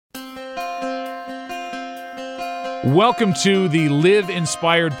Welcome to the Live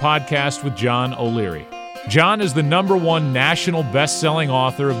Inspired podcast with John O'Leary. John is the #1 national best-selling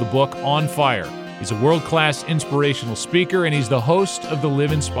author of the book On Fire. He's a world-class inspirational speaker, and he's the host of the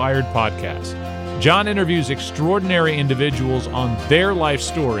Live Inspired podcast. John interviews extraordinary individuals on their life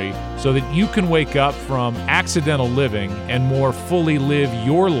story so that you can wake up from accidental living and more fully live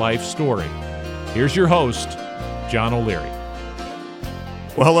your life story. Here's your host, John O'Leary.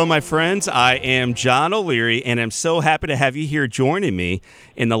 Well, hello, my friends. I am John O'Leary, and I'm so happy to have you here joining me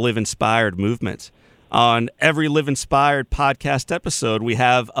in the Live Inspired movement. On every Live Inspired podcast episode, we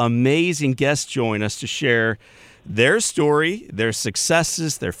have amazing guests join us to share their story, their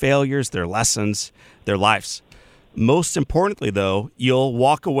successes, their failures, their lessons, their lives. Most importantly, though, you'll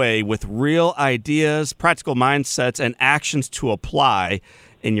walk away with real ideas, practical mindsets, and actions to apply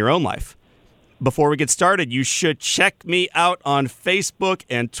in your own life. Before we get started, you should check me out on Facebook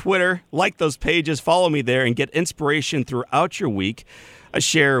and Twitter. Like those pages, follow me there, and get inspiration throughout your week. I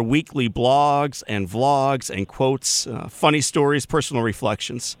share weekly blogs and vlogs and quotes, funny stories, personal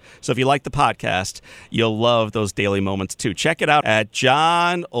reflections. So if you like the podcast, you'll love those daily moments too. Check it out at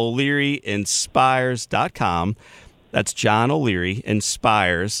JohnO'LearyInspires.com. That's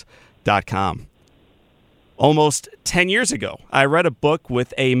JohnO'LearyInspires.com. Almost 10 years ago, I read a book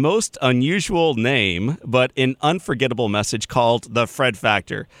with a most unusual name, but an unforgettable message called The Fred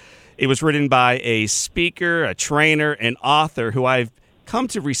Factor. It was written by a speaker, a trainer, an author who I've come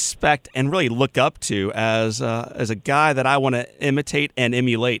to respect and really look up to as a guy that I want to imitate and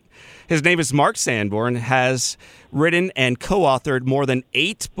emulate. His name is Mark Sanborn, has written and co-authored more than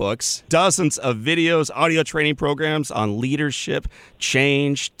 8 books, dozens of videos, audio training programs on leadership,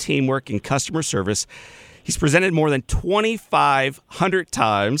 change, teamwork, and customer service. He's presented more than 2,500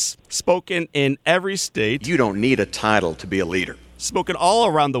 times, spoken in every state. You don't need a title to be a leader. Spoken all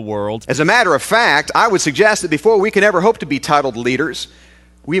around the world. As a matter of fact, I would suggest that before we can ever hope to be titled leaders,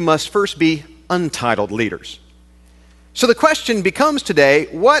 we must first be untitled leaders. So the question becomes today,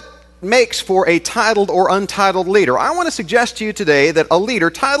 what makes for a titled or untitled leader? I want to suggest to you today that a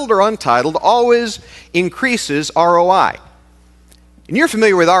leader, titled or untitled, always increases ROI. And you're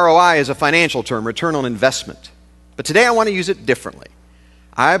familiar with ROI as a financial term, return on investment. But today I want to use it differently.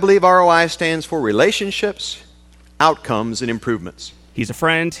 I believe ROI stands for relationships, outcomes, and improvements. He's a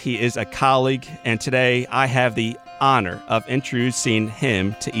friend, he is a colleague, and today I have the honor of introducing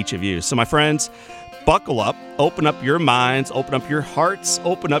him to each of you. So my friends, buckle up, open up your minds, open up your hearts,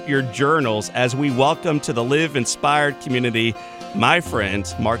 open up your journals as we welcome to the Live Inspired community, my friend,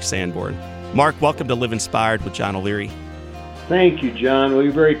 Mark Sanborn. Mark, welcome to Live Inspired with John O'Leary. Thank you, John. Well,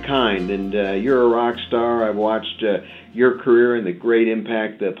 you're very kind, and you're a rock star. I've watched your career and the great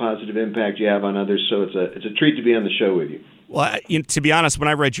impact, the positive impact you have on others, so it's a treat to be on the show with you. Well, to be honest, when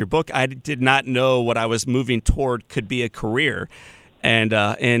I read your book, I did not know what I was moving toward could be a career. And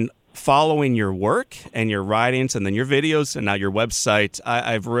in following your work and your writings and then your videos and now your website,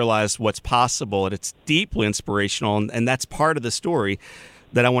 I've realized what's possible, and it's deeply inspirational, and that's part of the story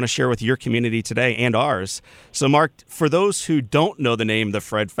that I want to share with your community today and ours. So, Mark, for those who don't know the name The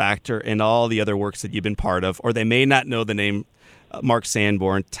Fred Factor and all the other works that you've been part of, or they may not know the name Mark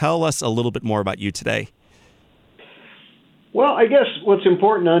Sanborn, tell us a little bit more about you today. Well, I guess what's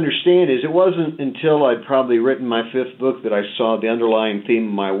important to understand is it wasn't until I'd probably written my 5th book that I saw the underlying theme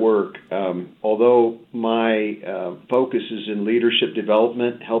of my work. Although my focus is in leadership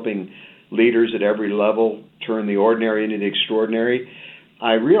development, helping leaders at every level turn the ordinary into the extraordinary,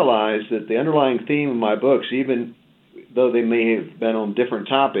 I realized that the underlying theme of my books, even though they may have been on different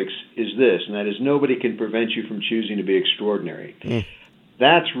topics, is this, and that is nobody can prevent you from choosing to be extraordinary.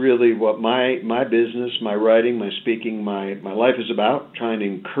 That's really what my business, my writing, my speaking, my life is about, trying to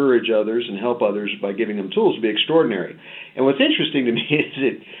encourage others and help others by giving them tools to be extraordinary. And what's interesting to me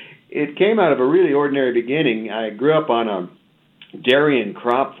is it came out of a really ordinary beginning. I grew up on a dairy and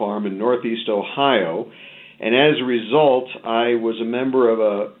crop farm in northeast Ohio, and as a result, I was a member of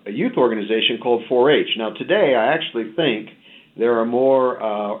a youth organization called 4-H. Now, today, I actually think there are more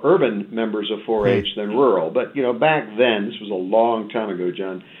urban members of 4-H than rural. But, back then, this was a long time ago,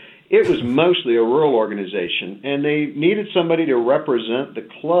 John, it was mostly a rural organization, and they needed somebody to represent the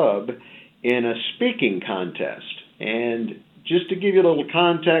club in a speaking contest. And just to give you a little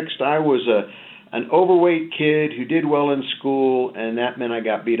context, I was an overweight kid who did well in school, and that meant I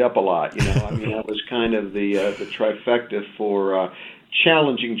got beat up a lot. That was kind of the trifecta for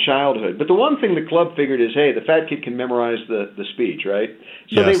challenging childhood. But the one thing the club figured is, hey, the fat kid can memorize the speech, right?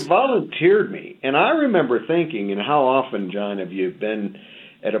 So Yes. They volunteered me. And I remember thinking, and how often, John, have you been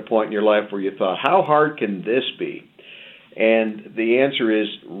at a point in your life where you thought, how hard can this be? And the answer is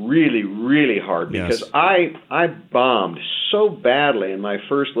really, really hard, because Yes. I bombed so badly in my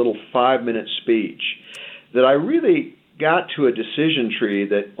first little 5-minute speech that I really got to a decision tree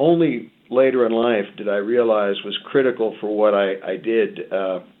that only later in life did I realize was critical for what I did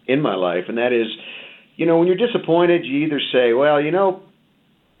in my life. And that is, when you're disappointed, you either say, well,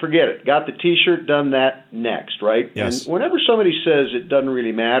 forget it, got the T-shirt, done that, next, right? Yes. And whenever somebody says it doesn't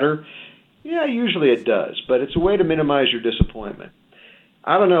really matter, yeah, usually it does, but it's a way to minimize your disappointment.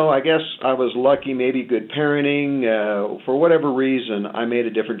 I don't know, I guess I was lucky, maybe good parenting. For whatever reason, I made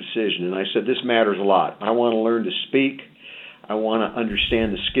a different decision, and I said, this matters a lot. I want to learn to speak. I want to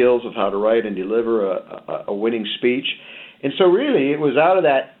understand the skills of how to write and deliver a winning speech. And so really, it was out of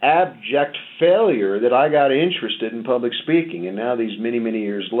that abject failure that I got interested in public speaking. And now, these many, many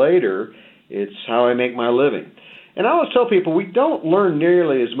years later, it's how I make my living. And I always tell people, we don't learn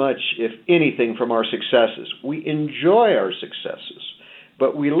nearly as much, if anything, from our successes. We enjoy our successes,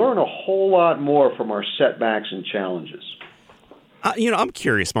 but we learn a whole lot more from our setbacks and challenges. I'm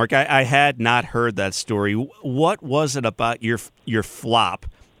curious, Mark. I had not heard that story. What was it about your flop,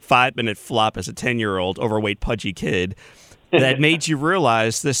 5-minute flop as a 10-year-old overweight pudgy kid, that made you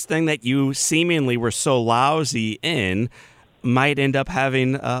realize this thing that you seemingly were so lousy in might end up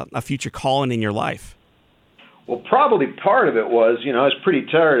having a future calling in your life? Well, probably part of it was, I was pretty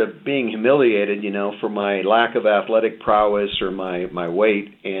tired of being humiliated, for my lack of athletic prowess or my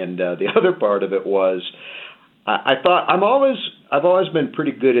weight. And the other part of it was, I thought I've always been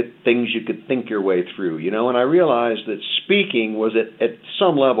pretty good at things you could think your way through, and I realized that speaking was at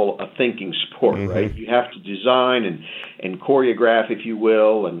some level a thinking sport, Mm-hmm. right? You have to design and choreograph, if you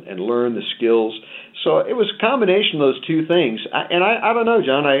will, and learn the skills. So it was a combination of those two things. I don't know,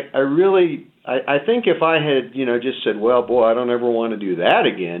 John, I think if I had, just said, well, boy, I don't ever want to do that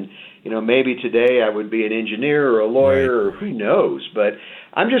again, maybe today I would be an engineer or a lawyer, or who knows. But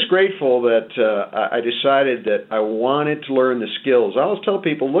I'm just grateful that I decided that I wanted to learn the skills. I always tell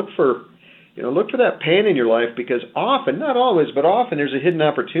people, look for that pain in your life, because often, not always, but often there's a hidden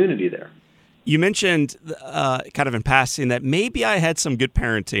opportunity there. You mentioned kind of in passing that maybe I had some good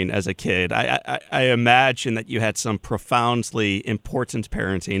parenting as a kid. I imagine that you had some profoundly important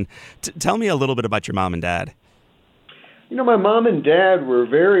parenting. Tell me a little bit about your mom and dad. My mom and dad were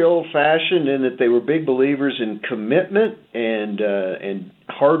very old-fashioned in that they were big believers in commitment and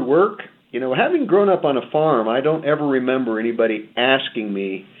hard work. Having grown up on a farm, I don't ever remember anybody asking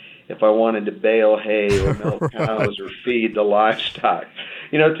me if I wanted to bale hay or milk cows or feed the livestock.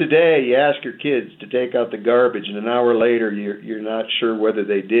 Today you ask your kids to take out the garbage, and an hour later you're not sure whether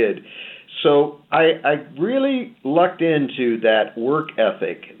they did. So I really lucked into that work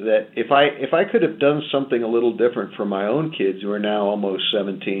ethic, that if I could have done something a little different for my own kids, who are now almost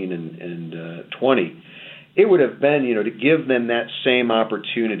 17 and 20, it would have been, to give them that same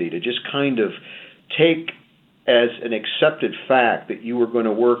opportunity to just kind of take as an accepted fact that you were going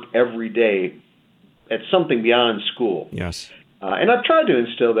to work every day at something beyond school. Yes. And I've tried to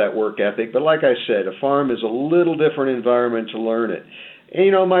instill that work ethic, but like I said, a farm is a little different environment to learn it.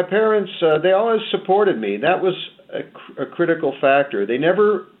 And, my parents, they always supported me. That was a critical factor. They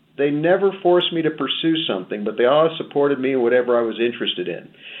never forced me to pursue something, but they always supported me in whatever I was interested in.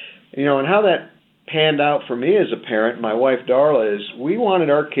 And how that panned out for me as a parent, my wife Darla, is we wanted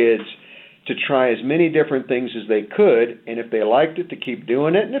our kids to try as many different things as they could, and if they liked it, to keep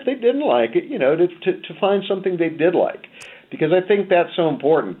doing it, and if they didn't like it, to find something they did like. Because I think that's so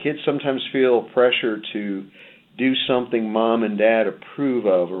important. Kids sometimes feel pressure to do something mom and dad approve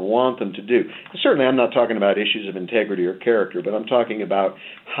of or want them to do. Certainly I'm not talking about issues of integrity or character, but I'm talking about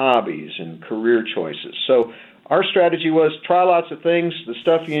hobbies and career choices. So our strategy was try lots of things. The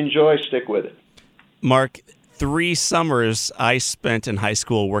stuff you enjoy, stick with it. Mark, 3 summers I spent in high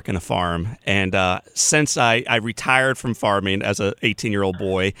school working a farm, and since I retired from farming as an 18-year-old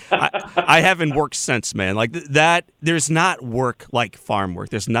boy, I haven't worked since, man. Like that, there's not work like farm work.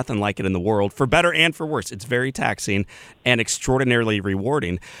 There's nothing like it in the world, for better and for worse. It's very taxing and extraordinarily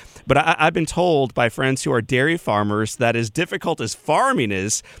rewarding. But I've been told by friends who are dairy farmers that as difficult as farming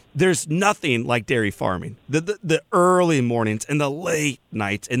is, there's nothing like dairy farming. The early mornings and the late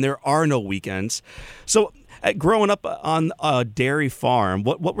nights, and there are no weekends. So growing up on a dairy farm,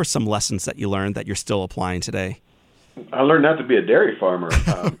 what were some lessons that you learned that you're still applying today? I learned not to be a dairy farmer.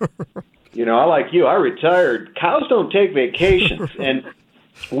 I like you. I retired. Cows don't take vacations. And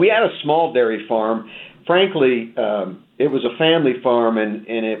we had a small dairy farm. Frankly, it was a family farm, and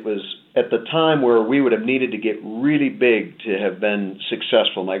it was at the time where we would have needed to get really big to have been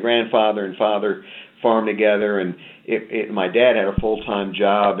successful. My grandfather and father farmed together, and my dad had a full-time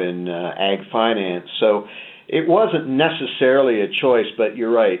job in ag finance. So It wasn't necessarily a choice, but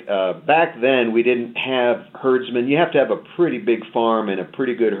you're right. Back then, we didn't have herdsmen. You have to have a pretty big farm and a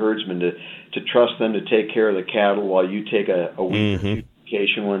pretty good herdsman to trust them to take care of the cattle while you take a week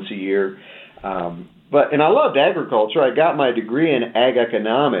vacation once a year. And I loved agriculture. I got my degree in ag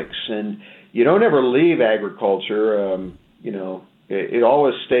economics, and you don't ever leave agriculture. It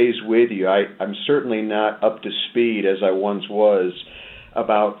always stays with you. I'm certainly not up to speed as I once was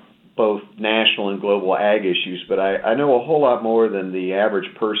about both national and global ag issues, but I know a whole lot more than the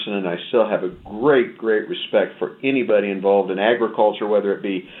average person, and I still have a great, great respect for anybody involved in agriculture, whether it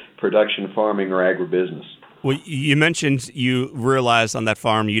be production farming or agribusiness. Well, you mentioned you realized on that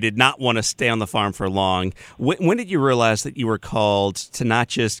farm you did not want to stay on the farm for long. When did you realize that you were called to not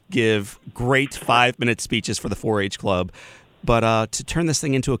just give great 5-minute speeches for the 4-H club, but to turn this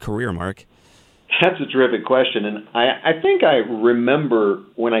thing into a career, Mark? That's a terrific question, and I think I remember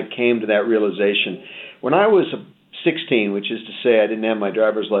when I came to that realization. When I was 16, which is to say I didn't have my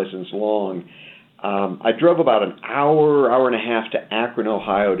driver's license long, I drove about an hour and a half to Akron,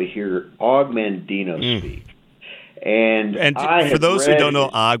 Ohio to hear Og Mandino speak. And for those who don't know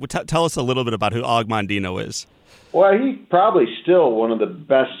Og, tell us a little bit about who Og Mandino is. Well, he's probably still one of the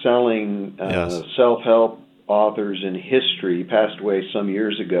best-selling self-help authors in history. He passed away some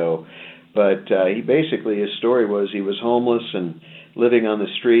years ago. But he basically, his story was he was homeless and living on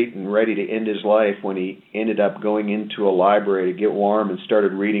the street and ready to end his life when he ended up going into a library to get warm and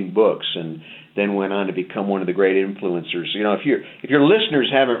started reading books, and then went on to become one of the great influencers. You know, if your listeners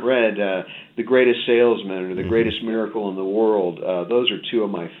haven't read The Greatest Salesman or The Greatest Miracle in the World, those are two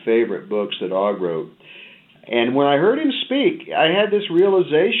of my favorite books that Og wrote. And when I heard him speak, I had this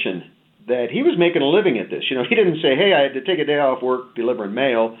realization that he was making a living at this. You know, he didn't say, hey, I had to take a day off work delivering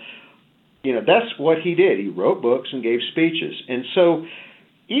mail. You know, that's what he did. He wrote books and gave speeches. And so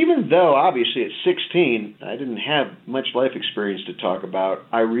even though, obviously, at 16, I didn't have much life experience to talk about,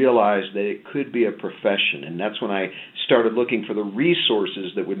 I realized that it could be a profession. And that's when I started looking for the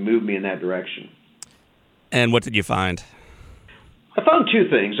resources that would move me in that direction. And what did you find? I found two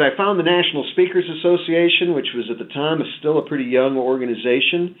things. I found the National Speakers Association, which was at the time still a pretty young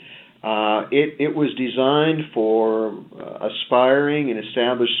organization. It was designed for aspiring and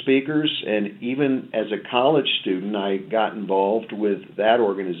established speakers, and even as a college student, I got involved with that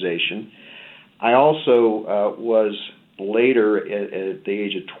organization. I also was later, at the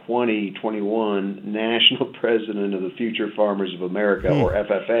age of 21, national president of the Future Farmers of America, or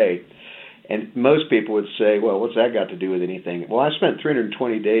FFA. And most people would say, well, what's that got to do with anything? Well, I spent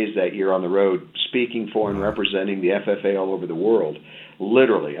 320 days that year on the road speaking for and representing the FFA all over the world,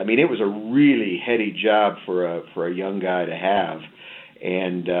 literally. I mean, it was a really heady job for a young guy to have.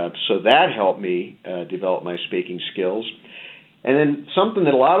 And so that helped me develop my speaking skills. And then something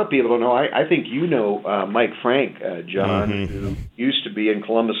that a lot of people don't know, I think you know Mike Frank, John, who used to be in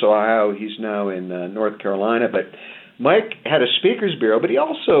Columbus, Ohio. He's now in North Carolina. But Mike had a speakers bureau, but he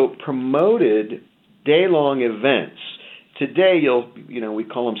also promoted day-long events. Today, we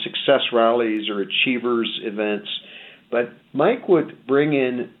call them success rallies or achievers events. But Mike would bring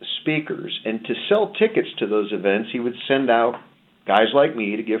in speakers, and to sell tickets to those events, he would send out guys like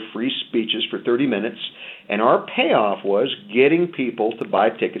me to give free speeches for 30 minutes, and our payoff was getting people to buy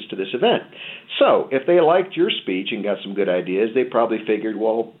tickets to this event. So if they liked your speech and got some good ideas, they probably figured,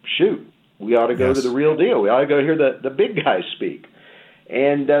 well, shoot, we ought to go to the real deal. We ought to go hear the big guys speak.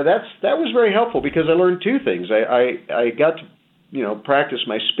 And that was very helpful because I learned two things. I got to practice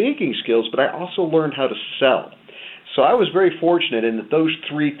my speaking skills, but I also learned how to sell. So I was very fortunate in that those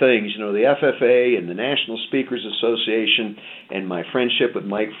three things, the FFA and the National Speakers Association and my friendship with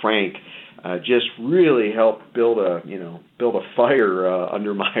Mike Frank, just really helped build a fire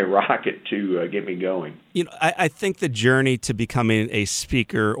under my rocket to get me going. I think the journey to becoming a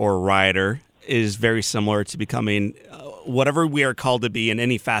speaker or writer is very similar to becoming whatever we are called to be in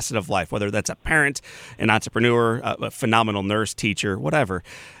any facet of life, whether that's a parent, an entrepreneur, a phenomenal nurse, teacher, whatever.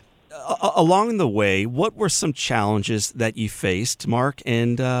 Along the way, what were some challenges that you faced, Mark,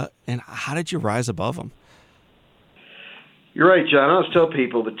 and how did you rise above them? You're right, John. I always tell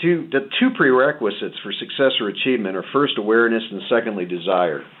people the two prerequisites for success or achievement are first awareness and secondly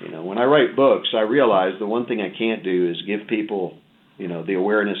desire. When I write books, I realize the one thing I can't do is give people, the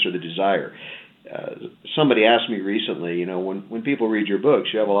awareness or the desire. Somebody asked me recently, when people read your books,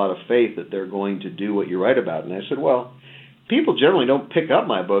 you have a lot of faith that they're going to do what you write about. And I said, well, people generally don't pick up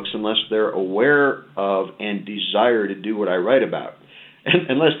my books unless they're aware of and desire to do what I write about,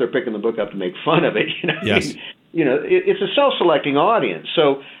 unless they're picking the book up to make fun of it. Yes. It's a self-selecting audience.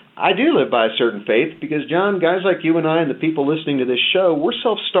 So I do live by a certain faith because, John, guys like you and I and the people listening to this show, we're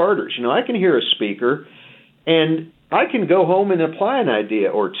self-starters. I can hear a speaker And I can go home and apply an idea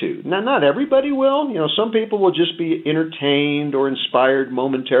or two. Now, not everybody will. Some people will just be entertained or inspired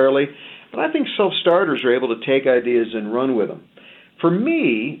momentarily. But I think self-starters are able to take ideas and run with them. For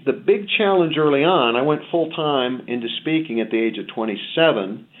me, the big challenge early on, I went full-time into speaking at the age of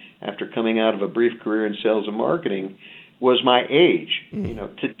 27 after coming out of a brief career in sales and marketing, was my age.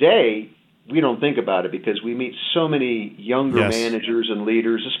 Today, we don't think about it because we meet so many younger managers and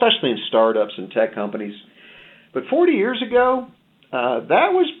leaders, especially in startups and tech companies. But 40 years ago,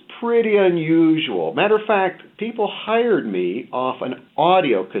 that was pretty unusual. Matter of fact, people hired me off an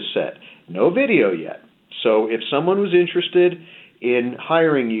audio cassette, no video yet. So if someone was interested in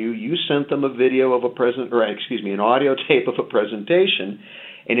hiring you, you sent them a video of an audio tape of a presentation,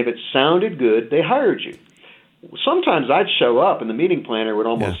 and if it sounded good, they hired you. Sometimes I'd show up, and the meeting planner would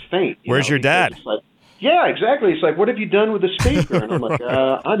almost faint. Where's your dad? Yeah, exactly. It's like, what have you done with the speaker? And I'm like,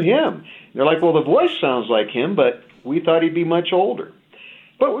 I'm him. And they're like, well, the voice sounds like him, but we thought he'd be much older.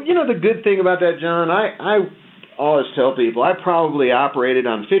 But, the good thing about that, John, I always tell people I probably operated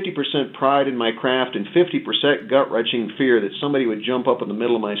on 50% pride in my craft and 50% gut-wrenching fear that somebody would jump up in the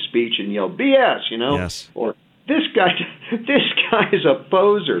middle of my speech and yell, BS, Yes. Or this guy is a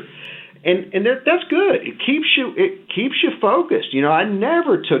poser. And that's good. It keeps you focused. I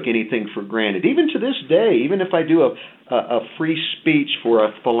never took anything for granted. Even to this day, even if I do a free speech for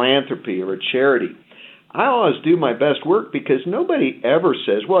a philanthropy or a charity, I always do my best work because nobody ever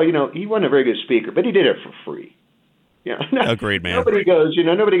says, well, he wasn't a very good speaker, but he did it for free. Agreed, man. Nobody goes,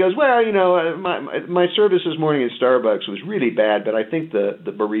 well, my service this morning at Starbucks was really bad, but I think the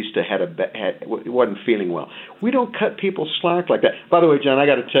barista wasn't feeling well. We don't cut people slack like that. By the way, John, I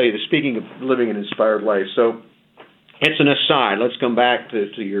got to tell you, speaking of living an inspired life, so it's an aside. Let's come back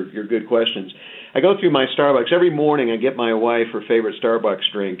to your good questions. I go through my Starbucks every morning. I get my wife her favorite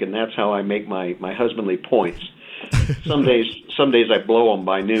Starbucks drink, and that's how I make my husbandly points. Some days I blow them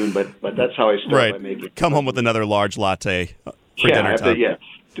by noon, but that's how I start by making. Come home with another large latte for dinner time.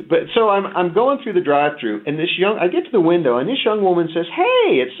 But so I'm going through the drive-thru, and I get to the window, and this young woman says,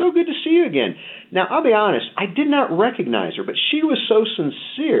 "Hey, it's so good to see you again." Now I'll be honest, I did not recognize her, but she was so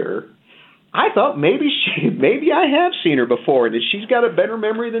sincere. I thought maybe I have seen her before, and that she's got a better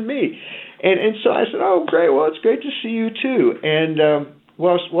memory than me. And so I said, "Oh, great. Well, it's great to see you too." And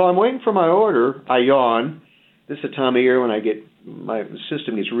while I'm waiting for my order, I yawn. This is a time of year when my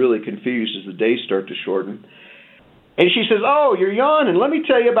system gets really confused as the days start to shorten. And she says, "Oh, you're yawning. Let me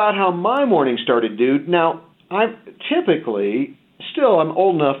tell you about how my morning started, dude." Now, I'm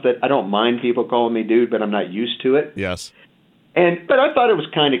old enough that I don't mind people calling me dude, but I'm not used to it. Yes. But I thought it was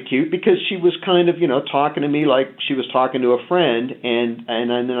kind of cute because she was kind of, talking to me like she was talking to a friend. And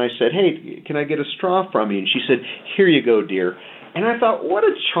then I said, "Hey, can I get a straw from you?" And she said, "Here you go, dear." And I thought, what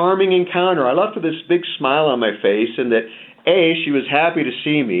a charming encounter. I left with this big smile on my face, and that, A, she was happy to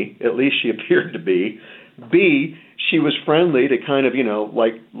see me, at least she appeared to be. B, she was friendly to kind of,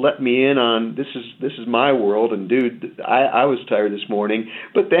 let me in on this is my world, and dude, I was tired this morning.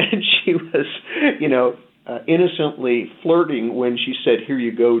 But then she was, innocently flirting when she said, "Here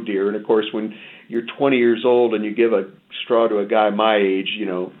you go, dear." And of course, when you're 20 years old and you give a straw to a guy my age,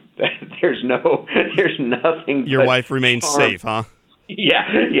 there's nothing. Your wife remains safe, huh?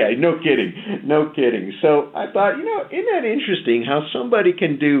 Yeah, no kidding. So I thought, isn't that interesting how somebody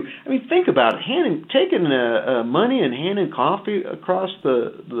can do? I mean, think about it, taking money and handing coffee across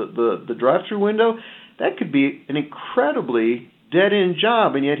the drive-through window. That could be an incredibly dead-end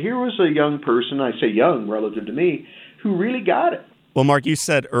job, and yet here was a young person, I say young relative to me, who really got it. Well, Mark, you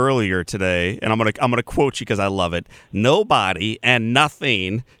said earlier today, and I'm gonna quote you because I love it. Nobody and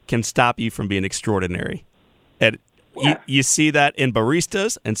nothing can stop you from being extraordinary. And you see that in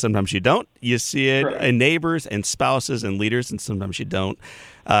baristas, and sometimes you don't. You see it in neighbors and spouses and leaders, and sometimes you don't.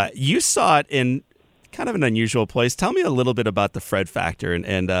 You saw it in kind of an unusual place. Tell me a little bit about the Fred factor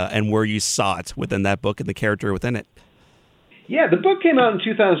and where you saw it within that book and the character within it. Yeah, the book came out in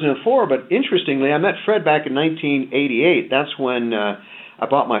 2004, but interestingly, I met Fred back in 1988. That's when I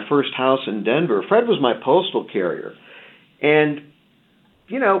bought my first house in Denver. Fred was my postal carrier. And,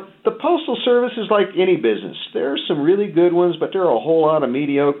 the Postal Service is like any business. There are some really good ones, but there are a whole lot of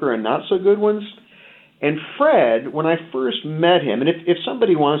mediocre and not so good ones. And Fred, when I first met him, and if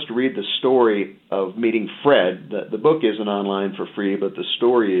somebody wants to read the story of meeting Fred, the book isn't online for free, but the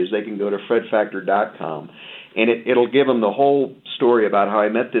story is, they can go to fredfactor.com. And it'll give them the whole story about how I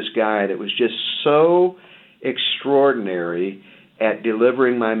met this guy that was just so extraordinary at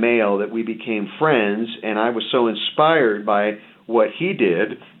delivering my mail that we became friends, and I was so inspired by what he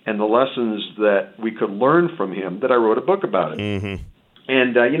did and the lessons that we could learn from him that I wrote a book about it. Mm-hmm.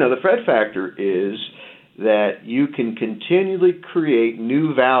 And, the Fred Factor is that you can continually create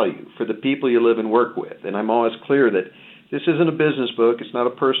new value for the people you live and work with. And I'm always clear that this isn't a business book. It's not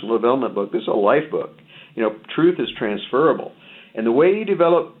a personal development book. This is a life book. Truth is transferable. And the way you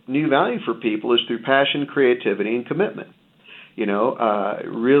develop new value for people is through passion, creativity, and commitment.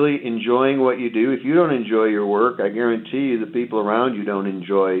 Really enjoying what you do. If you don't enjoy your work, I guarantee you the people around you don't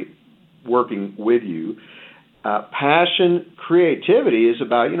enjoy working with you. Passion, creativity is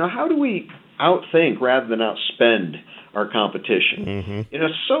about, how do we outthink rather than outspend our competition? Mm-hmm.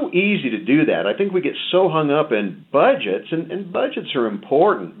 It's so easy to do that. I think we get so hung up in budgets, and budgets are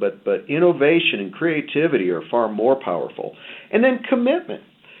important, but innovation and creativity are far more powerful. And then commitment.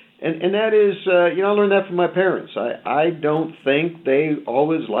 And that is, I learned that from my parents. I don't think they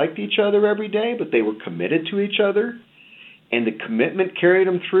always liked each other every day, but they were committed to each other, and the commitment carried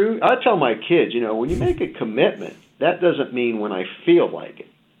them through. I tell my kids, when you make a commitment, that doesn't mean when I feel like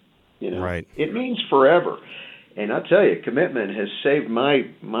it. Right. It means forever. And I'll tell you, commitment has saved my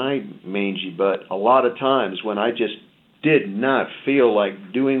mangy butt a lot of times when I just did not feel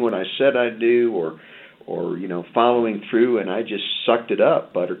like doing what I said I'd do or following through, and I just sucked it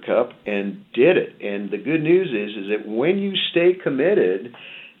up, buttercup, and did it. And the good news is that when you stay committed,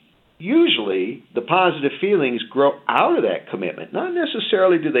 usually the positive feelings grow out of that commitment. Not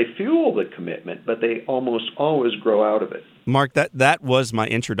necessarily do they fuel the commitment, but they almost always grow out of it. Mark, that was my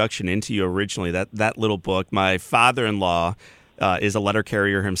introduction into you originally, that little book. My father-in-law is a letter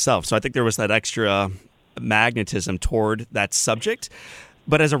carrier himself, so I think there was that extra magnetism toward that subject.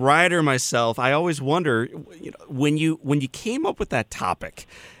 But as a writer myself, I always wonder, when you came up with that topic,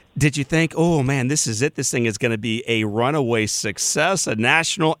 did you think, oh man, this is it, this thing is going to be a runaway success, a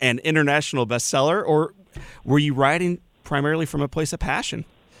national and international bestseller, or were you writing primarily from a place of passion?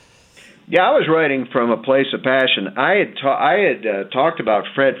 Yeah, I was writing from a place of passion. I had talked about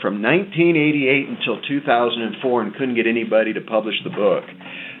Fred from 1988 until 2004 and couldn't get anybody to publish the book.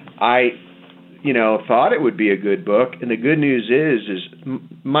 I thought it would be a good book, and the good news is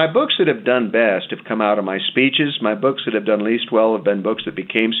my books that have done best have come out of my speeches. My books that have done least well have been books that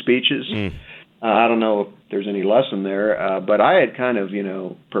became speeches. I don't know if there's any lesson there, but I had kind of,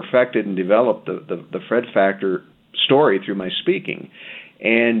 perfected and developed the Fred Factor story through my speaking.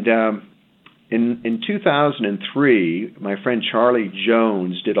 And in 2003, my friend Charlie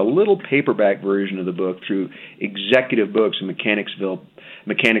Jones did a little paperback version of the book through Executive Books in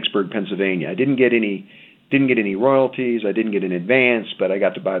Mechanicsburg, Pennsylvania. I didn't get any royalties. I didn't get an advance, but I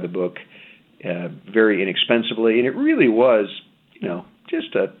got to buy the book very inexpensively, and it really was,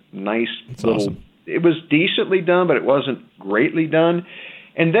 just a nice That's little. Awesome. It was decently done, but it wasn't greatly done.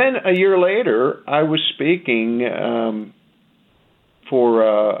 And then a year later, I was speaking for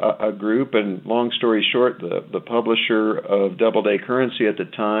a group, and long story short, the publisher of Doubleday Currency at the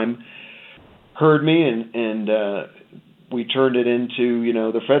time heard me, and we turned it into,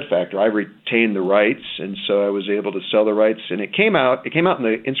 the Fred Factor. I retained the rights, and so I was able to sell the rights, and it came out in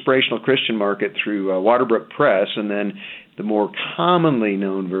the inspirational Christian market through Waterbrook Press, and then the more commonly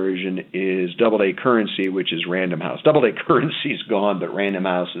known version is Doubleday Currency, which is Random House. Doubleday Currency is gone, but Random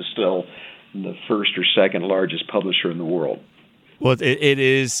House is still the first or second largest publisher in the world. Well, it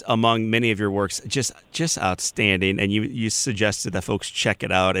is among many of your works just outstanding, and you suggested that folks check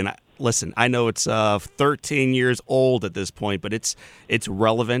it out. And listen, I know it's 13 years old at this point, but it's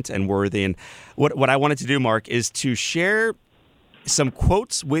relevant and worthy. And what I wanted to do, Mark, is to share some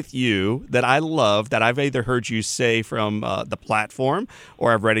quotes with you that I love, that I've either heard you say from the platform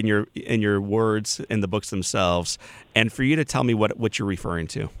or I've read in your words in the books themselves, and for you to tell me what you're referring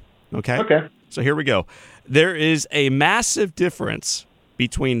to. Okay? Okay. So here we go. There is a massive difference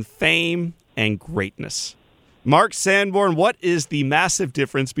between fame and greatness. Mark Sanborn, what is the massive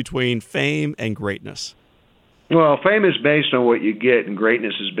difference between fame and greatness? Well, fame is based on what you get, and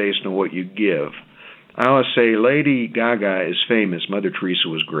greatness is based on what you give. I always say Lady Gaga is famous. Mother Teresa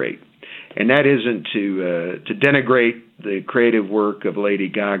was great. And that isn't to denigrate the creative work of Lady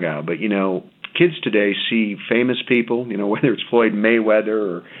Gaga, but, kids today see famous people, whether it's Floyd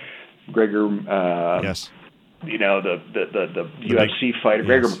Mayweather or Gregor, Yes. the UFC fighter,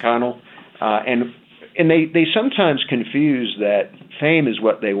 Gregor McConnell, and they sometimes confuse that fame is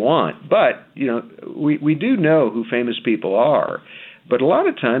what they want. But, we do know who famous people are. But a lot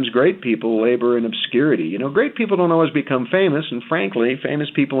of times great people labor in obscurity. Great people don't always become famous, and frankly, famous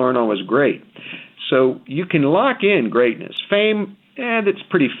people aren't always great. So you can lock in greatness. Fame, that's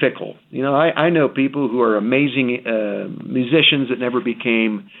pretty fickle. I know people who are amazing musicians that never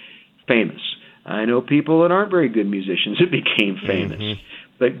became famous. I know people that aren't very good musicians that became famous. Mm-hmm.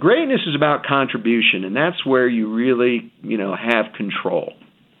 But greatness is about contribution, and that's where you really, have control.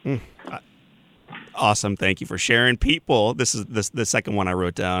 Awesome. Thank you for sharing. People, this is the second one I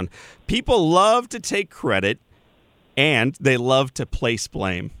wrote down. People love to take credit, and they love to place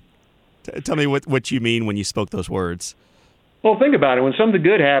blame. Tell me what you mean when you spoke those words. Well, think about it. When something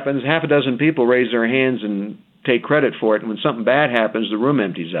good happens, half a dozen people raise their hands and take credit for it. And when something bad happens, the room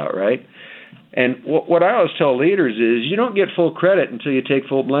empties out, right? And what I always tell leaders is you don't get full credit until you take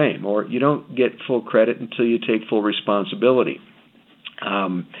full blame, or you don't get full credit until you take full responsibility.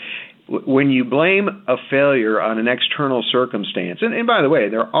 When you blame a failure on an external circumstance, and by the way,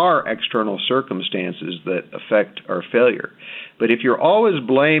 there are external circumstances that affect our failure, but if you're always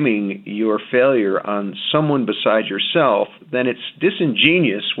blaming your failure on someone besides yourself, then it's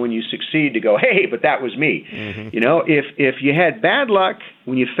disingenuous when you succeed to go, hey, but that was me. Mm-hmm. You know, if you had bad luck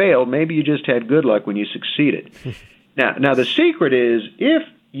when you failed, maybe you just had good luck when you succeeded. Now the secret is, if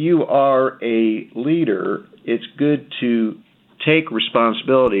you are a leader, it's good to take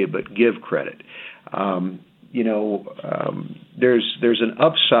responsibility but give credit. There's an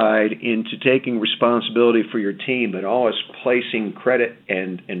upside into taking responsibility for your team, but always placing credit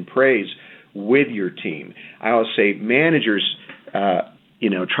and praise with your team. I always say managers,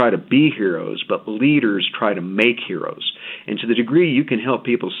 try to be heroes, but leaders try to make heroes. And to the degree you can help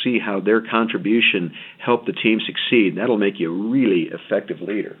people see how their contribution helped the team succeed, that'll make you a really effective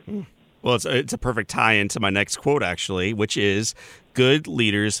leader. Well, it's a perfect tie-in to my next quote, actually, which is, good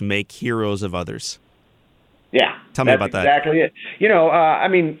leaders make heroes of others. Yeah. Tell me about that. That's exactly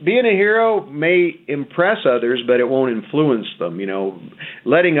it. Being a hero may impress others, but it won't influence them.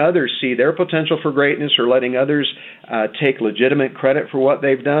 Letting others see their potential for greatness, or letting others take legitimate credit for what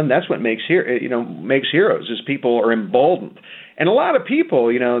they've done, that's what makes heroes, is people are emboldened. And a lot of people,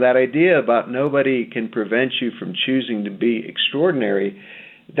 that idea about nobody can prevent you from choosing to be extraordinary,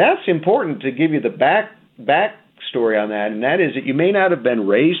 that's important to give you the backstory on that, and that is that you may not have been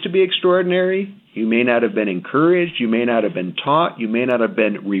raised to be extraordinary, you may not have been encouraged, you may not have been taught, you may not have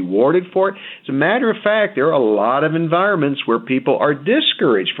been rewarded for it. As a matter of fact, there are a lot of environments where people are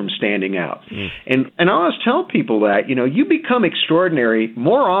discouraged from standing out. And I always tell people that, you become extraordinary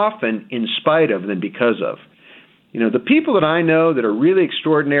more often in spite of than because of. The people that I know that are really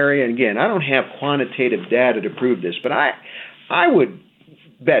extraordinary, and again, I don't have quantitative data to prove this, but I would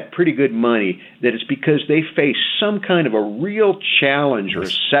bet pretty good money that it's because they face some kind of a real challenge or a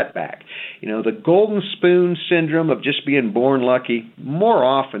setback. The golden spoon syndrome of just being born lucky, more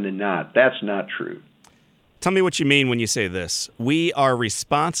often than not, that's not true. Tell me what you mean when you say this. We are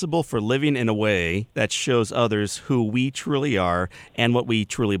responsible for living in a way that shows others who we truly are and what we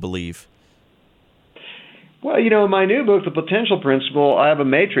truly believe. Well, in my new book, The Potential Principle, I have a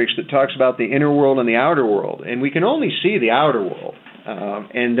matrix that talks about the inner world and the outer world, and we can only see the outer world.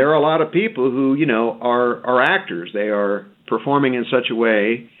 And there are a lot of people who, are actors. They are performing in such a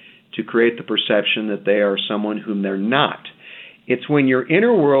way to create the perception that they are someone whom they're not. It's when your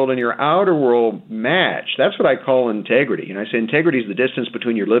inner world and your outer world match. That's what I call integrity. And I say integrity is the distance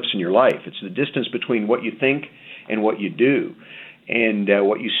between your lips and your life. It's the distance between what you think and what you do, and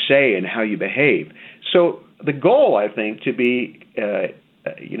what you say and how you behave. So the goal, I think, to be, a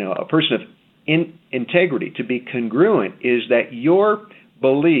person of integrity, to be congruent, is that your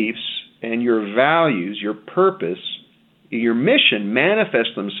beliefs and your values, your purpose, your mission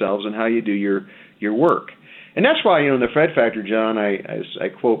manifest themselves in how you do your work. And that's why, in the Fred Factor, John, I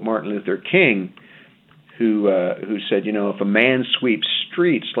quote Martin Luther King, who said, if a man sweeps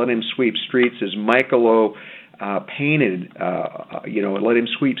streets, let him sweep streets as Michelangelo painted, let him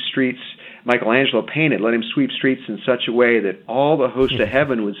sweep streets in such a way that all the hosts of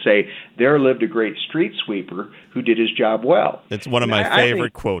heaven would say, there lived a great street sweeper who did his job well. It's one of my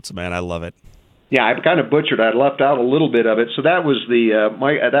favorite quotes, man. I love it. Yeah, I kind of butchered it. I left out a little bit of it. So that was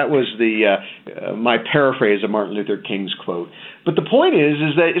my paraphrase of Martin Luther King's quote. But the point is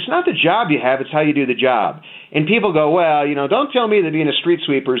that it's not the job you have, it's how you do the job. And people go, well, don't tell me that being a street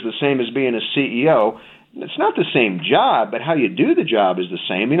sweeper is the same as being a CEO. It's not the same job, but how you do the job is the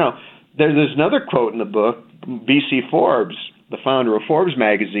same. There's another quote in the book, B.C. Forbes, the founder of Forbes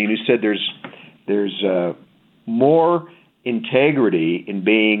magazine, who said there's more integrity in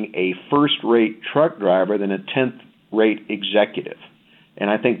being a first-rate truck driver than a 10th-rate executive. And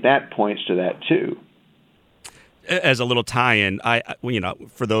I think that points to that, too. As a little tie-in,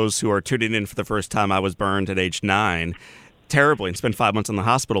 for those who are tuning in for the first time, I was burned at age 9. Terribly, and spent 5 months in the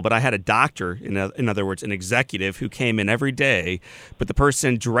hospital. But I had a doctor, in other words, an executive, who came in every day, but the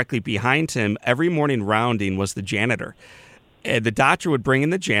person directly behind him every morning rounding was the janitor. And the doctor would bring in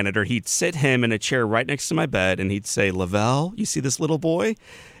the janitor. He'd sit him in a chair right next to my bed, and he'd say, Lavelle, you see this little boy?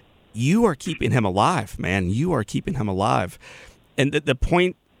 You are keeping him alive, man. You are keeping him alive. And the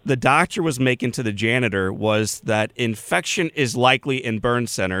point the doctor was making to the janitor was that infection is likely in burn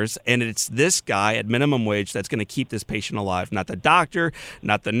centers, and it's this guy at minimum wage that's going to keep this patient alive. Not the doctor,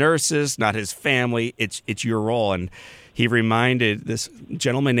 not the nurses, not his family. It's your role. And he reminded this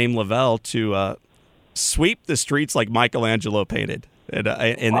gentleman named Lavelle to sweep the streets like Michelangelo painted.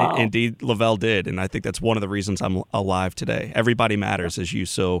 And wow. Indeed, Lavelle did. And I think that's one of the reasons I'm alive today. Everybody matters, as you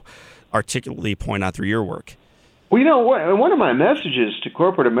so articulately point out through your work. Well, one of my messages to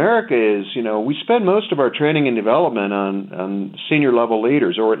corporate America is, we spend most of our training and development on senior level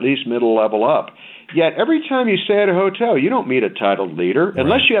leaders, or at least middle level up. Yet every time you stay at a hotel, you don't meet a titled leader. Right.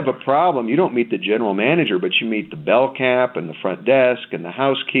 Unless you have a problem, you don't meet the general manager, but you meet the bell cap and the front desk and the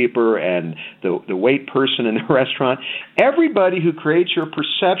housekeeper and the wait person in the restaurant. Everybody who creates your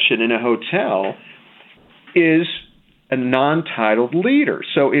perception in a hotel is a non-titled leader.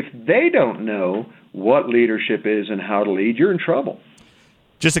 So if they don't know what leadership is and how to lead, you're in trouble.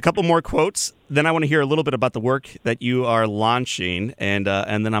 Just a couple more quotes. Then I want to hear a little bit about the work that you are launching, and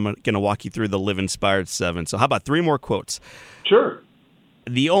then I'm going to walk you through the Live Inspired 7. So how about 3 more quotes? Sure.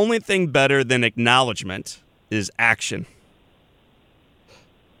 The only thing better than acknowledgement is action.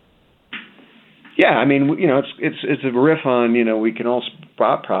 Yeah, I mean, it's a riff on, we can all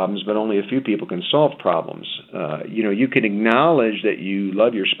spot problems, but only a few people can solve problems. You can acknowledge that you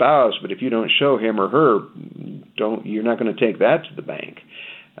love your spouse, but if you don't show him or her, you're not going to take that to the bank.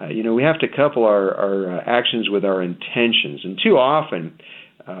 We have to couple our actions with our intentions, and too often,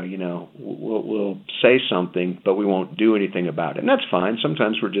 we'll say something, but we won't do anything about it, and that's fine.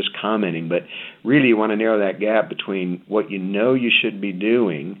 Sometimes we're just commenting, but really you want to narrow that gap between what you know you should be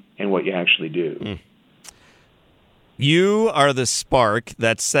doing and what you actually do. Mm. You are the spark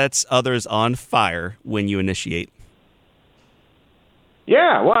that sets others on fire when you initiate.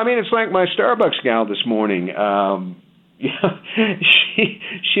 Yeah, well, I mean, it's like my Starbucks gal this morning.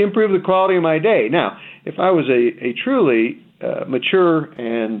 She improved the quality of my day. Now, if I was a truly mature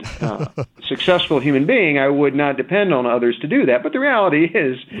and successful human being, I would not depend on others to do that. But the reality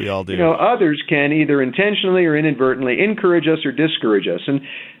is, we all do. Others can either intentionally or inadvertently encourage us or discourage us. And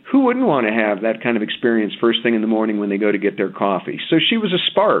who wouldn't want to have that kind of experience first thing in the morning when they go to get their coffee? So she was a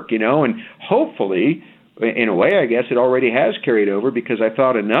spark, and hopefully, in a way, I guess it already has carried over because I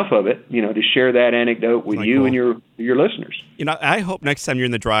thought enough of it, to share that anecdote with you and your listeners. I hope next time you're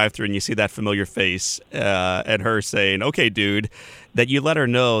in the drive-thru and you see that familiar face and her saying, "Okay, dude," that you let her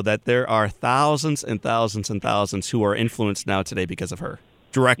know that there are thousands and thousands and thousands who are influenced now today because of her.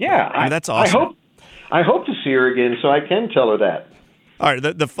 Directly. Yeah, that's awesome. I hope to see her again so I can tell her that. All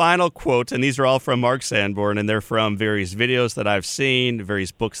right, the final quote, and these are all from Mark Sanborn, and they're from various videos that I've seen,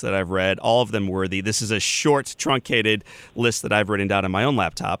 various books that I've read, all of them worthy. This is a short, truncated list that I've written down on my own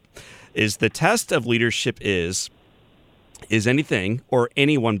laptop. Is the test of leadership is anything or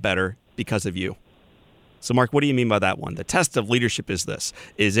anyone better because of you? So, Mark, what do you mean by that one? The test of leadership is this.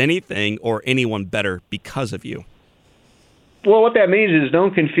 Is anything or anyone better because of you? Well, what that means is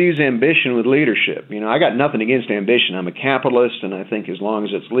don't confuse ambition with leadership. I got nothing against ambition. I'm a capitalist, and I think as long as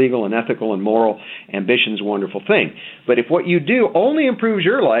it's legal and ethical and moral, ambition's a wonderful thing. But if what you do only improves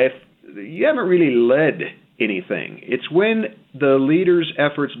your life, you haven't really led anything. It's when the leader's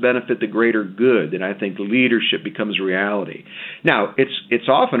efforts benefit the greater good that I think leadership becomes reality. Now, it's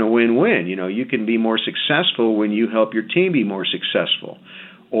often a win-win. You can be more successful when you help your team be more successful.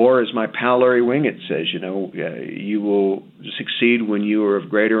 Or, as my pal Larry Winget says, you will succeed when you are of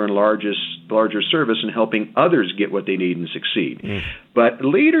greater and larger service in helping others get what they need and succeed. Mm. But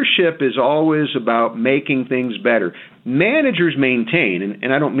leadership is always about making things better. Managers maintain,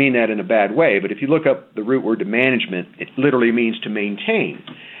 and I don't mean that in a bad way, but if you look up the root word to management, it literally means to maintain.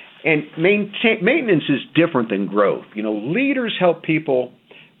 And maintenance is different than growth. Leaders help people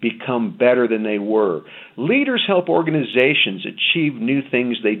become better than they were. Leaders help organizations achieve new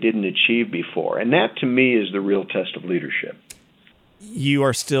things they didn't achieve before. And that, to me, is the real test of leadership. You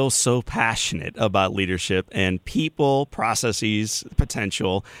are still so passionate about leadership and people, processes,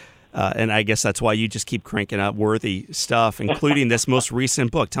 potential. And I guess that's why you just keep cranking out worthy stuff, including this most recent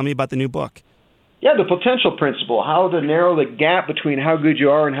book. Tell me about the new book. Yeah, the potential principle, how to narrow the gap between how good you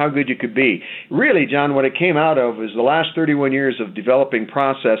are and how good you could be. Really, John, what it came out of is the last 31 years of developing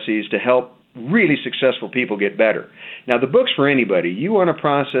processes to help really successful people get better. Now, the book's for anybody. You want a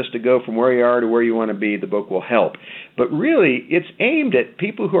process to go from where you are to where you want to be, the book will help. But really, it's aimed at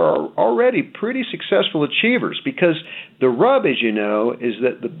people who are already pretty successful achievers, because the rub, as you know, is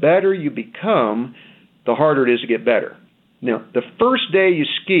that the better you become, the harder it is to get better. Now, the first day you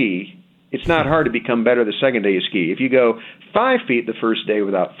ski, it's not hard to become better the second day you ski. If you go 5 feet the first day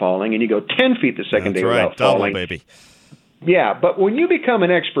without falling, and you go 10 feet the second day without falling, double, baby. Yeah, but when you become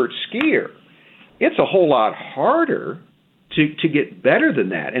an expert skier, it's a whole lot harder to get better than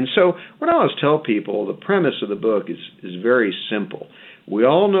that. And so what I always tell people, the premise of the book is very simple. We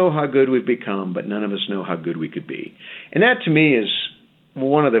all know how good we've become, but none of us know how good we could be. And that to me is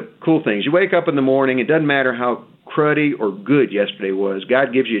one of the cool things. You wake up in the morning, it doesn't matter how cruddy or good yesterday was,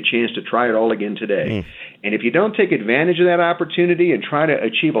 God gives you a chance to try it all again today. And if you don't take advantage of that opportunity and try to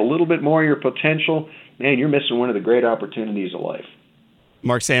achieve a little bit more of your potential, man, you're missing one of the great opportunities of life.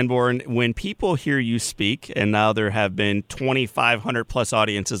 Mark Sanborn, when people hear you speak, and now there have been 2,500 plus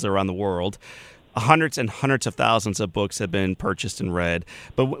audiences around the world, hundreds and hundreds of thousands of books have been purchased and read.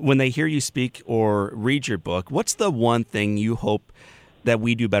 But when they hear you speak or read your book, what's the one thing you hope that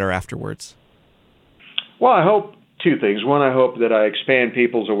we do better afterwards? Well, I hope two things. One, I hope that I expand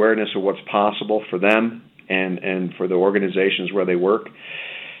people's awareness of what's possible for them and for the organizations where they work.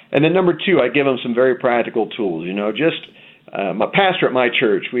 And then number two, I give them some very practical tools. You know, just my pastor at my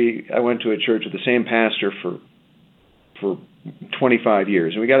church, I went to a church with the same pastor for 25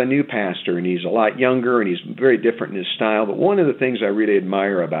 years. And we got a new pastor, and he's a lot younger, and he's very different in his style. But one of the things I really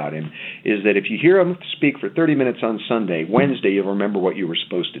admire about him is that if you hear him speak for 30 minutes on Sunday, Wednesday you'll remember what you were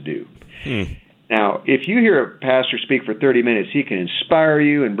supposed to do. Now, if you hear a pastor speak for 30 minutes, he can inspire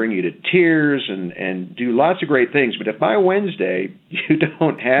you and bring you to tears and do lots of great things. But if by Wednesday you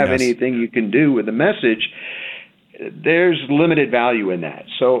don't have anything you can do with the message, there's limited value in that.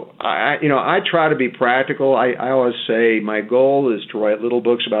 So I try to be practical. I always say my goal is to write little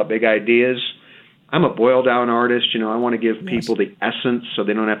books about big ideas. I'm a boiled down artist. I want to give people the essence so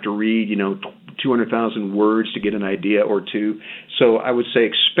they don't have to read, 200,000 words to get an idea or two. So I would say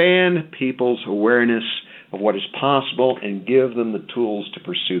expand people's awareness of what is possible and give them the tools to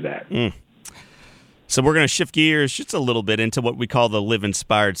pursue that. So we're going to shift gears just a little bit into what we call the Live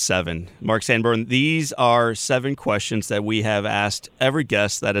Inspired 7. Mark Sanborn, these are 7 questions that we have asked every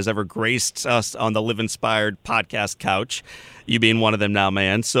guest that has ever graced us on the Live Inspired podcast couch, you being one of them now,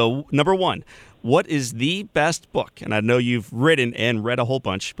 man. So number 1, what is the best book? And I know you've written and read a whole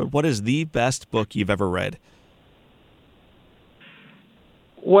bunch, but what is the best book you've ever read?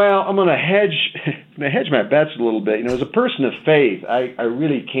 Well, I'm going to hedge my bets a little bit. As a person of faith, I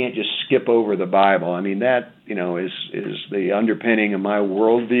really can't just skip over the Bible. I mean, that, is the underpinning of my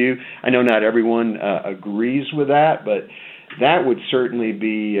worldview. I know not everyone agrees with that, but that would certainly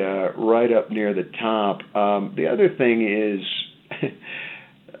be right up near the top. The other thing is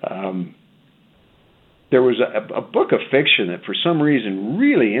there was a book of fiction that for some reason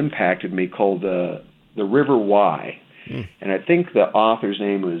really impacted me called The River Why. And I think the author's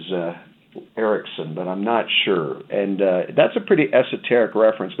name was Erickson, but I'm not sure. And that's a pretty esoteric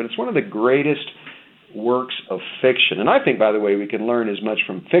reference, but it's one of the greatest works of fiction. And I think, by the way, we can learn as much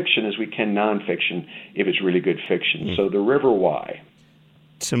from fiction as we can nonfiction if it's really good fiction. So The River Why.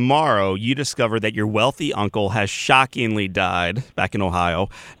 Tomorrow, you discover that your wealthy uncle has shockingly died back in Ohio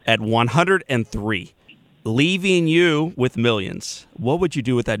at 103, leaving you with millions. What would you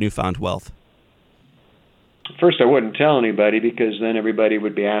do with that newfound wealth? First, I wouldn't tell anybody because then everybody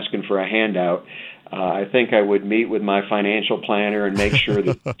would be asking for a handout. I think I would meet with my financial planner and make sure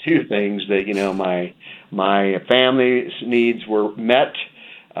that two things, that, my family's needs were met,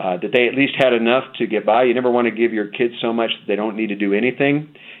 that they at least had enough to get by. You never want to give your kids so much that they don't need to do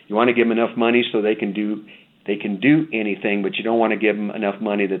anything. You want to give them enough money so they can do anything, but you don't want to give them enough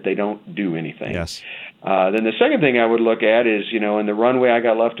money that they don't do anything. Yes. Then the second thing I would look at is, in the runway I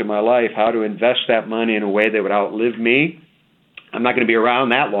got left in my life, how to invest that money in a way that would outlive me. I'm not going to be around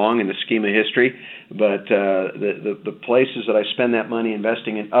that long in the scheme of history, but the places that I spend that money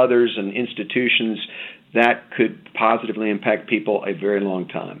investing in others and institutions, that could positively impact people a very long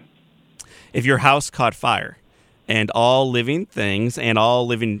time. If your house caught fire and all living things and all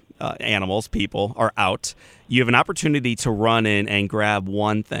living animals, people, are out, you have an opportunity to run in and grab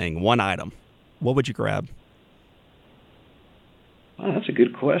one thing, one item. What would you grab? Well, that's a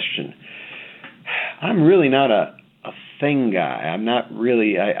good question. I'm really not a thing guy. I'm not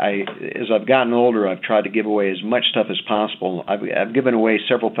really. As I've gotten older, I've tried to give away as much stuff as possible. I've given away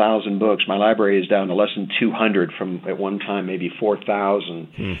several thousand books. My library is down to less than 200 from at one time maybe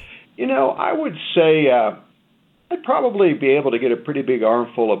 4,000. I would say I'd probably be able to get a pretty big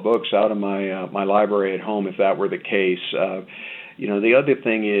armful of books out of my library at home if that were the case. The other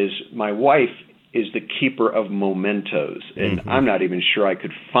thing is my wife is the keeper of mementos, and I'm not even sure I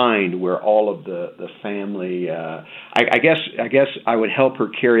could find where all of the family. I guess I would help her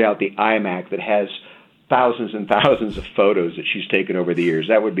carry out the iMac that has thousands and thousands of photos that she's taken over the years.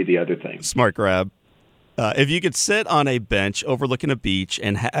 That would be the other thing. Smart grab. If you could sit on a bench overlooking a beach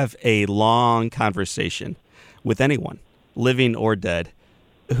and have a long conversation with anyone, living or dead,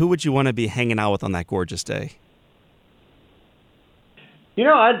 who would you want to be hanging out with on that gorgeous day?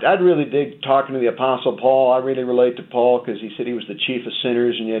 I'd really dig talking to the Apostle Paul. I really relate to Paul because he said he was the chief of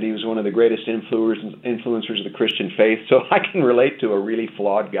sinners, and yet he was one of the greatest influencers of the Christian faith. So I can relate to a really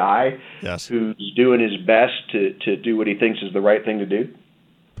flawed guy who's doing his best to do what he thinks is the right thing to do.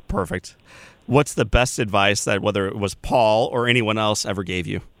 Perfect. What's the best advice that, whether it was Paul or anyone else, ever gave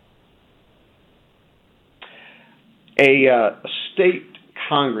you? A state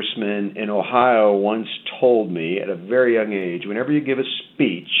congressman in Ohio once told me at a very young age, whenever you give a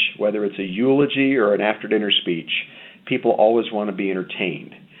speech, whether it's a eulogy or an after-dinner speech, people always want to be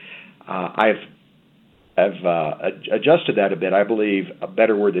entertained. I've adjusted that a bit. I believe a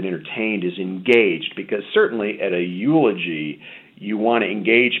better word than entertained is engaged, because certainly at a eulogy, you want to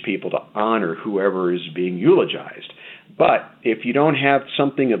engage people to honor whoever is being eulogized. But if you don't have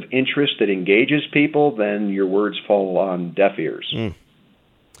something of interest that engages people, then your words fall on deaf ears.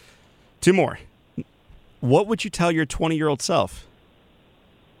 Two more. What would you tell your 20-year-old self?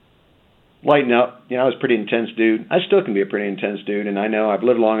 Lighten up. I was a pretty intense dude. I still can be a pretty intense dude, and I know I've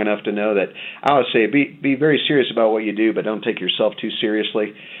lived long enough to know that I always say be very serious about what you do, but don't take yourself too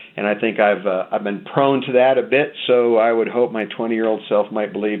seriously. And I think I've been prone to that a bit, so I would hope my 20-year-old self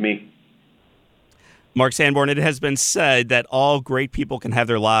might believe me. Mark Sanborn, it has been said that all great people can have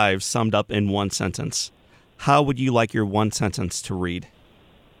their lives summed up in one sentence. How would you like your one sentence to read?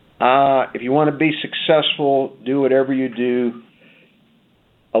 If you want to be successful, do whatever you do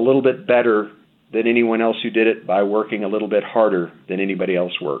a little bit better than anyone else who did it by working a little bit harder than anybody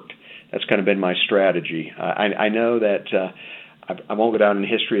else worked. That's kind of been my strategy. I know that I won't go down in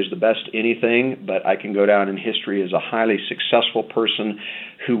history as the best anything, but I can go down in history as a highly successful person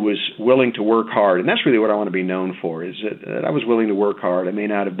who was willing to work hard. And that's really what I want to be known for, is that I was willing to work hard. I may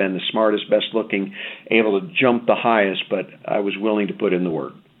not have been the smartest, best looking, able to jump the highest, but I was willing to put in the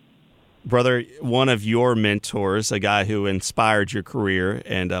work. Brother, one of your mentors, a guy who inspired your career,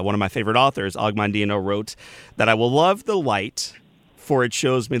 and one of my favorite authors, Og Mandino, wrote that I will love the light, for it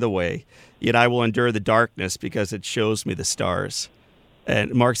shows me the way, yet I will endure the darkness because it shows me the stars.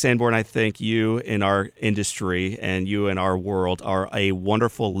 And Mark Sanborn, I think you in our industry and you in our world are a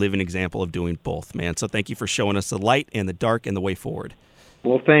wonderful living example of doing both, man. So thank you for showing us the light and the dark and the way forward.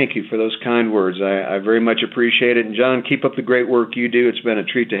 Well, thank you for those kind words. I very much appreciate it. And, John, keep up the great work you do. It's been a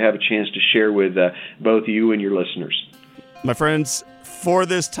treat to have a chance to share with both you and your listeners. My friends, for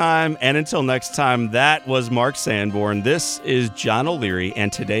this time and until next time, that was Mark Sanborn. This is John O'Leary,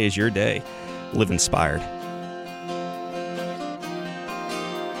 and today is your day. Live inspired.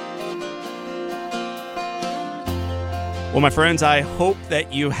 Well, my friends, I hope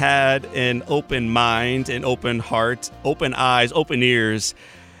that you had an open mind, an open heart, open eyes, open ears,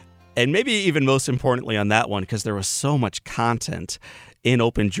 and maybe even most importantly on that one, because there was so much content in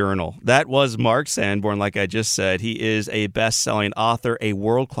Open Journal. That was Mark Sanborn, like I just said. He is a best-selling author, a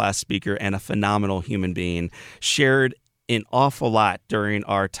world-class speaker, and a phenomenal human being. Shared an awful lot during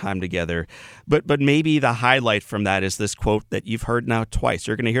our time together. But maybe the highlight from that is this quote that you've heard now twice.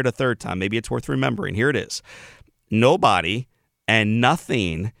 You're going to hear it a third time. Maybe it's worth remembering. Here it is. Nobody and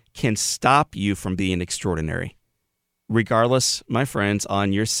nothing can stop you from being extraordinary. Regardless, my friends,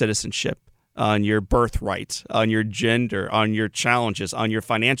 on your citizenship, on your birthright, on your gender, on your challenges, on your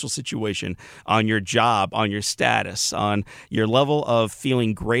financial situation, on your job, on your status, on your level of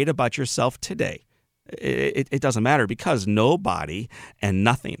feeling great about yourself today. It doesn't matter, because nobody and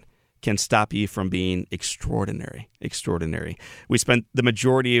nothing can stop you from being extraordinary. Extraordinary. We spent the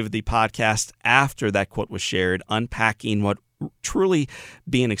majority of the podcast after that quote was shared unpacking what truly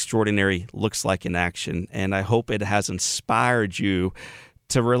being extraordinary looks like in action. And I hope it has inspired you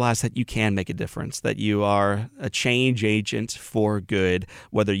to realize that you can make a difference, that you are a change agent for good,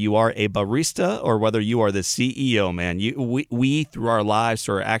 whether you are a barista or whether you are the CEO, man. We, through our lives,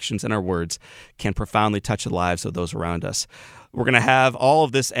 through our actions and our words, can profoundly touch the lives of those around us. We're going to have all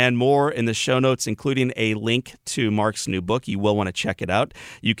of this and more in the show notes, including a link to Mark's new book. You will want to check it out.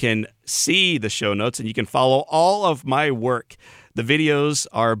 You can see the show notes and you can follow all of my work. The videos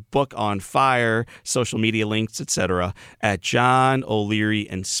are Book on Fire, social media links, etc. at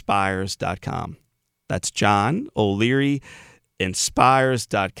JohnO'LearyInspires.com. That's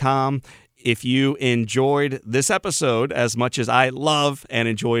JohnO'LearyInspires.com. If you enjoyed this episode as much as I love and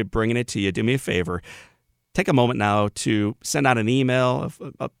enjoy bringing it to you, do me a favor. Take a moment now to send out an email,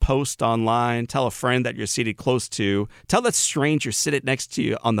 a post online, tell a friend that you're seated close to, tell that stranger sitting next to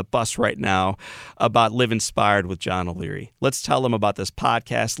you on the bus right now about Live Inspired with John O'Leary. Let's tell them about this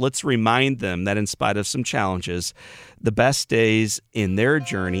podcast. Let's remind them that in spite of some challenges, the best days in their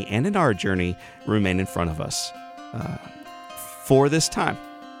journey and in our journey remain in front of us. for this time.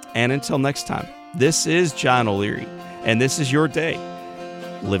 And until next time, this is John O'Leary, and this is your day.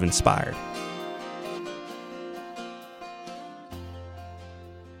 Live inspired.